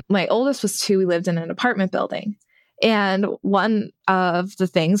example, when my oldest was 2, we lived in an apartment building. And one of the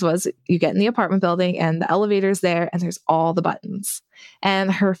things was you get in the apartment building and the elevator's there and there's all the buttons. And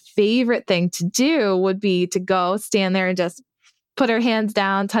her favorite thing to do would be to go stand there and just put her hands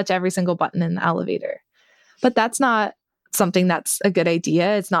down, touch every single button in the elevator. But that's not something that's a good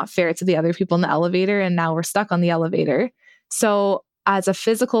idea. It's not fair to the other people in the elevator. And now we're stuck on the elevator. So as a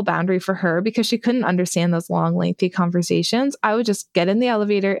physical boundary for her, because she couldn't understand those long, lengthy conversations, I would just get in the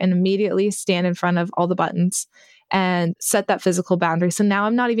elevator and immediately stand in front of all the buttons and set that physical boundary. So now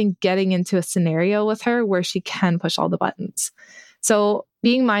I'm not even getting into a scenario with her where she can push all the buttons. So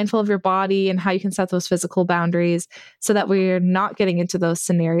being mindful of your body and how you can set those physical boundaries so that we're not getting into those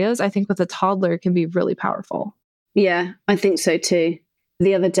scenarios, I think with a toddler can be really powerful. Yeah, I think so too.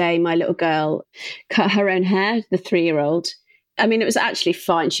 The other day, my little girl cut her own hair, the 3-year-old. I mean, it was actually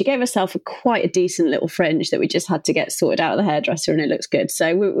fine. She gave herself quite a decent little fringe that we just had to get sorted out of the hairdresser and it looks good.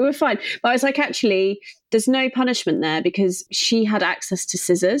 So we were fine. But I was like, actually, there's no punishment there because she had access to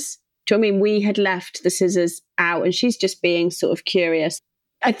scissors. Do you know what I mean? We had left the scissors out and she's just being sort of curious.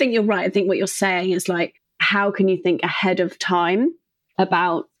 I think you're right. I think what you're saying is like, how can you think ahead of time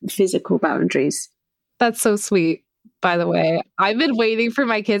about physical boundaries? That's so sweet, by the way. I've been waiting for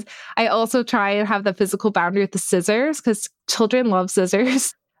my kids. I also try and have the physical boundary with the scissors because children love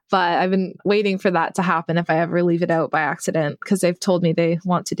scissors. But I've been waiting for that to happen if I ever leave it out by accident because they've told me they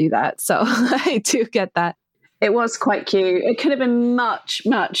want to do that. So I do get that. It was quite cute. It could have been much,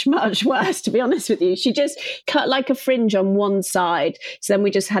 much, much worse, to be honest with you. She just cut like a fringe on one side. So then we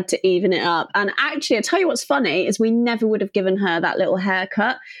just had to even it up. And actually, I'll tell you what's funny is we never would have given her that little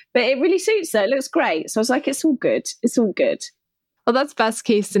haircut, but it really suits her. It looks great. So I was like, it's all good. It's all good. Well, that's best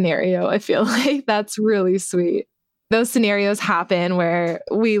case scenario. I feel like that's really sweet. Those scenarios happen where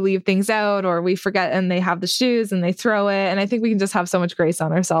we leave things out or we forget and they have the shoes and they throw it. And I think we can just have so much grace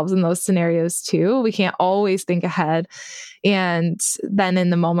on ourselves in those scenarios too. We can't always think ahead. And then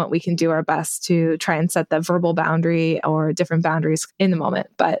in the moment, we can do our best to try and set that verbal boundary or different boundaries in the moment.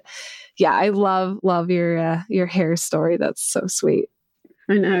 But yeah, I love your hair story. That's so sweet.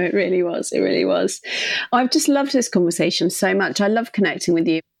 I know, it really was. It really was. I've just loved this conversation so much. I love connecting with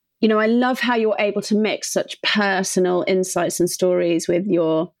you. You know, I love how you're able to mix such personal insights and stories with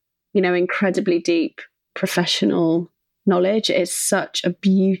your, you know, incredibly deep professional knowledge. It's such a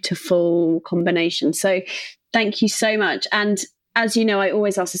beautiful combination. So thank you so much. And as you know, I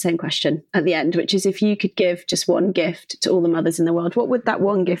always ask the same question at the end, which is if you could give just one gift to all the mothers in the world, what would that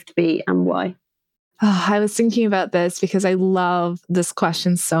one gift be and why? Oh, I was thinking about this because I love this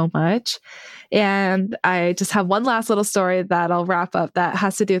question so much. And I just have one last little story that I'll wrap up that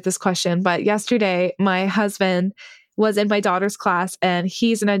has to do with this question. But yesterday, my husband was in my daughter's class and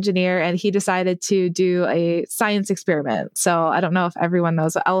he's an engineer and he decided to do a science experiment. So I don't know if everyone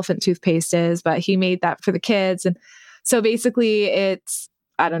knows what elephant toothpaste is, but he made that for the kids. And so basically it's,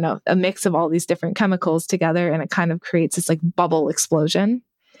 I don't know, a mix of all these different chemicals together and it kind of creates this like bubble explosion.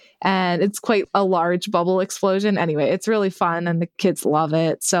 And it's quite a large bubble explosion. Anyway, it's really fun and the kids love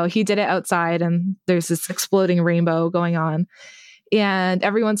it. So he did it outside and there's this exploding rainbow going on. And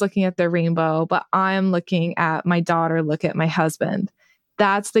everyone's looking at their rainbow, but I'm looking at my daughter look at my husband.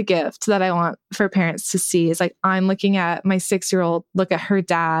 That's the gift that I want for parents to see is like, I'm looking at my 6-year-old look at her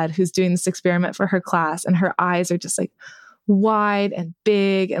dad who's doing this experiment for her class and her eyes are just like wide and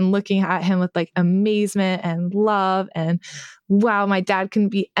big and looking at him with like amazement and love and wow, my dad couldn't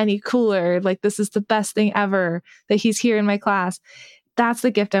be any cooler. Like this is the best thing ever that he's here in my class. That's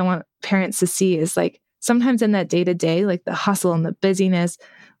the gift I want parents to see is like sometimes in that day to day, like the hustle and the busyness,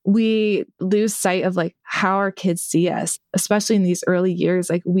 we lose sight of like how our kids see us, especially in these early years.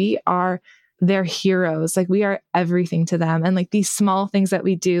 Like we are their heroes. Like we are everything to them. And like these small things that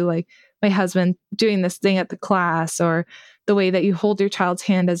we do, like my husband doing this thing at the class or the way that you hold your child's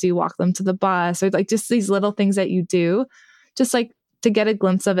hand as you walk them to the bus, or like just these little things that you do, just like to get a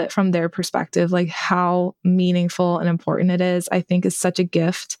glimpse of it from their perspective, like how meaningful and important it is, I think is such a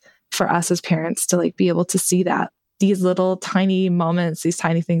gift for us as parents to like be able to see that these little tiny moments, these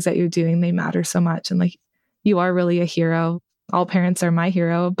tiny things that you're doing, they matter so much. And like, you are really a hero. All parents are my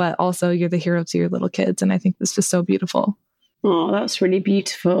hero, but also you're the hero to your little kids. And I think this is so beautiful. Oh, that's really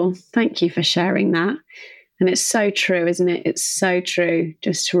beautiful. Thank you for sharing that. And it's so true, isn't it? It's so true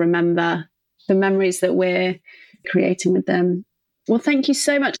just to remember the memories that we're creating with them. Well, thank you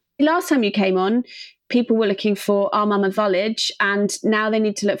so much. Last time you came on, people were looking for Our Mama Village, and now they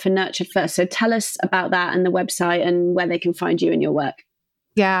need to look for Nurtured First. So tell us about that and the website and where they can find you and your work.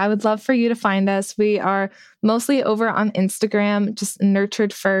 Yeah, I would love for you to find us. We are mostly over on Instagram, just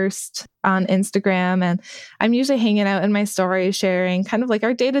Nurtured First on Instagram. And I'm usually hanging out in my stories, sharing kind of like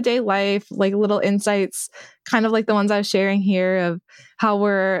our day-to-day life, like little insights, kind of like the ones I was sharing here of how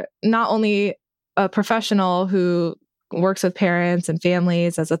we're not only a professional who works with parents and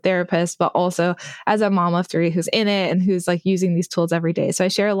families as a therapist, but also as a mom of 3 who's in it and who's like using these tools every day. So I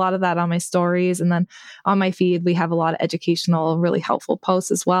share a lot of that on my stories. And then on my feed, we have a lot of educational, really helpful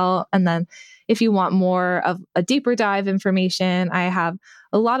posts as well. And then if you want more of a deeper dive information, I have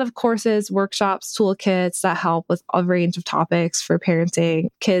a lot of courses, workshops, toolkits that help with a range of topics for parenting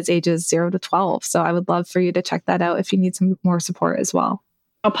kids ages 0 to 12. So I would love for you to check that out if you need some more support as well.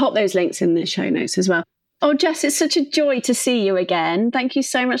 I'll pop those links in the show notes as well. Oh, Jess, it's such a joy to see you again. Thank you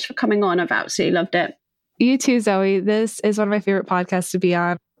so much for coming on. I've absolutely loved it. You too, Zoe. This is one of my favorite podcasts to be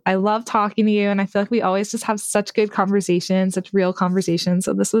on. I love talking to you, and I feel like we always just have such good conversations, such real conversations.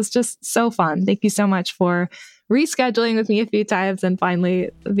 So this was just so fun. Thank you so much for rescheduling with me a few times and finally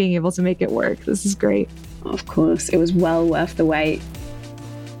being able to make it work. This is great. Of course, it was well worth the wait.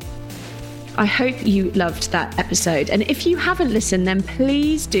 I hope you loved that episode. And if you haven't listened, then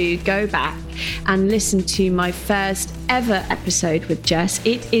please do go back and listen to my first ever episode with Jess.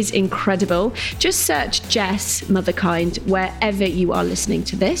 It is incredible. Just search Jess Motherkind wherever you are listening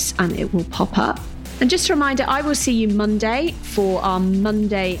to this and it will pop up. And just a reminder, I will see you Monday for our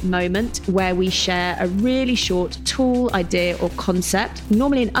Monday moment where we share a really short tool, idea or concept,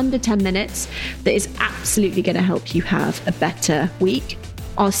 normally in under 10 minutes, that is absolutely going to help you have a better week.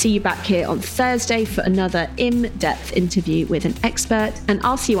 I'll see you back here on Thursday for another in-depth interview with an expert. And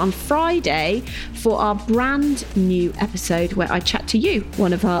I'll see you on Friday for our brand new episode where I chat to you,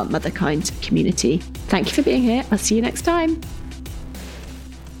 one of our Motherkind community. Thank you for being here. I'll see you next time.